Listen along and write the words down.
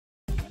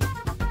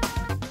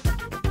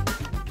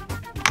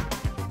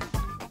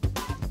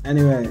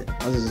Anyway,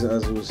 as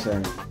I was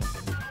saying,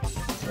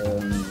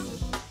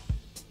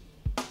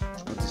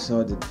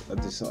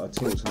 I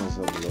talk to myself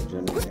a lot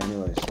generally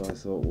anyway, so I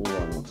thought, well,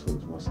 why not talk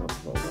to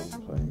myself about when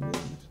I'm playing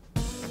games?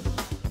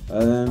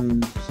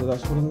 So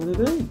that's what I'm going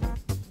to do.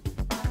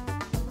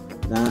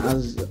 Now,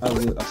 as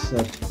I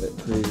said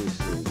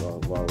previously,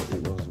 while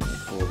it wasn't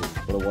recorded,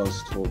 but I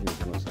was talking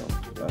to myself,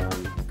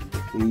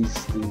 these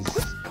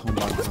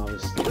combine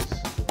harvesters,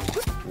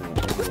 you know,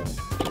 everywhere.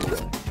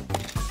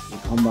 The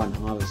combine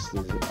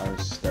harvesters are a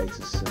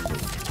status symbol.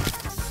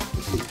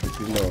 If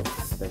you look,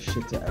 they're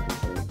shit at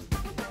everything.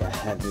 They're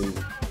heavy,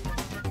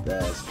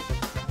 their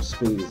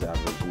speed is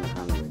average, and the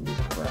handling is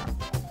crap.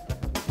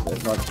 So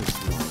if I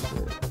customise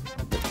it,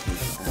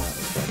 it's like,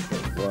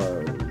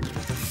 whoa,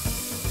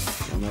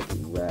 I'll make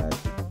it red.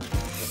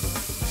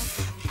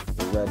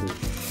 The red is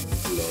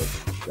blood.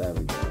 There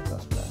we go,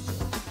 that's better.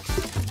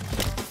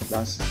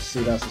 That's a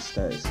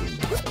status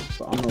symbol,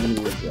 but I'm not going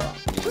to use that.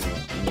 I'm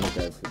going to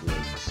go for the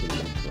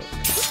cylinder.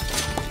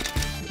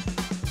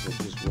 I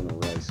just won a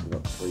race and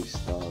got 3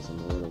 stars on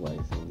the other way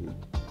thingy.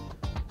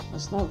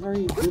 That's not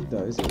very good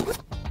though, is it?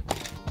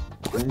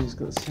 And he's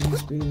got the same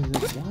speed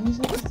as it. Why is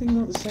everything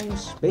got the same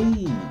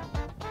speed?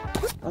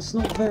 That's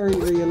not very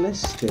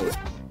realistic.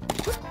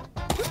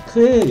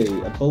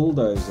 Clearly, a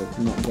bulldozer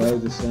cannot go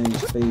the same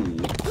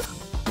speed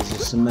as a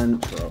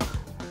cement truck.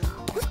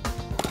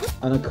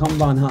 And a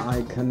combine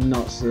I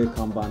cannot see a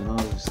combine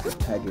harvester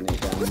pegging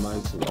it down the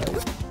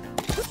motorway.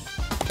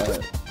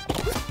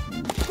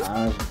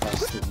 How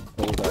fast the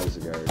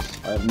bulldozer goes.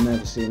 I've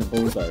never seen a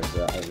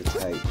bulldozer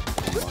overtake a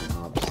combine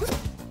harvester.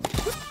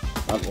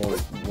 Or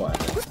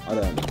whatever. I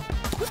don't know.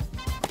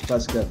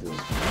 Let's go for this.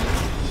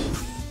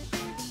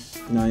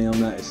 Now you'll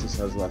notice this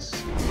has less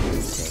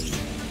speed, so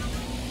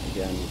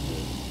again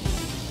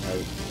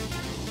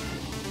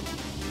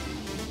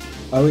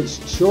oh, it's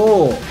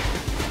chalk!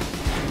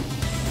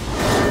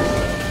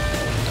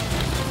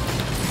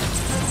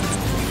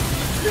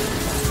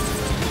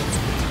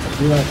 I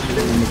do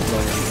actually remember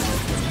playing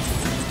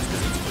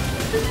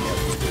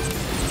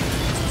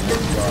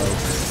that's right.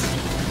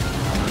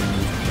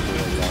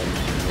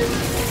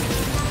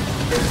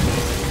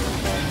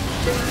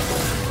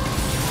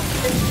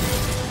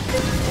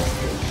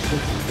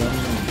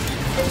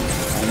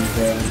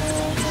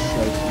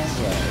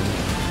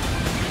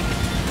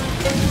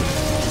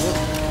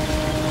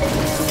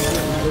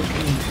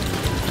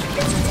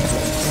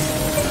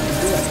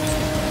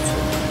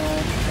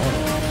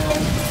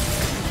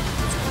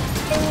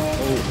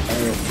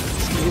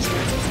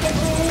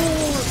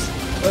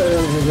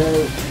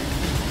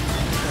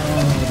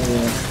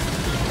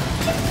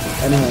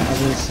 Anyway,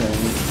 as I was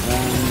saying,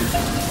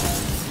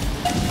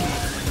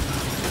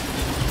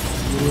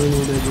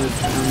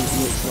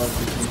 looks like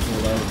we can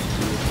pull out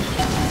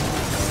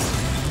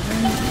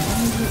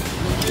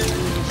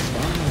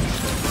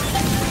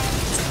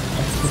I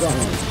forgot what I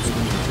was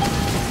doing.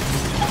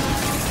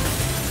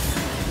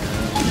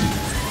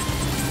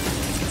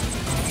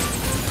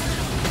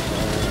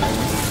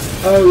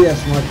 Oh yes,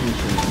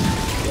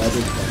 Micromachines. Yeah, I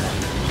did play that.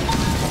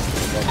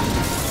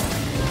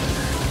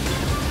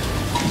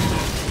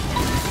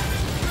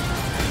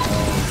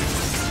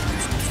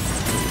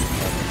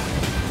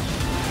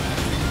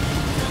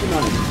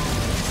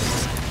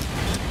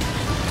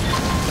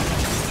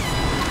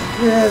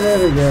 Yeah, there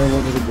we go.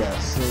 What did we get?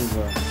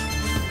 Silver.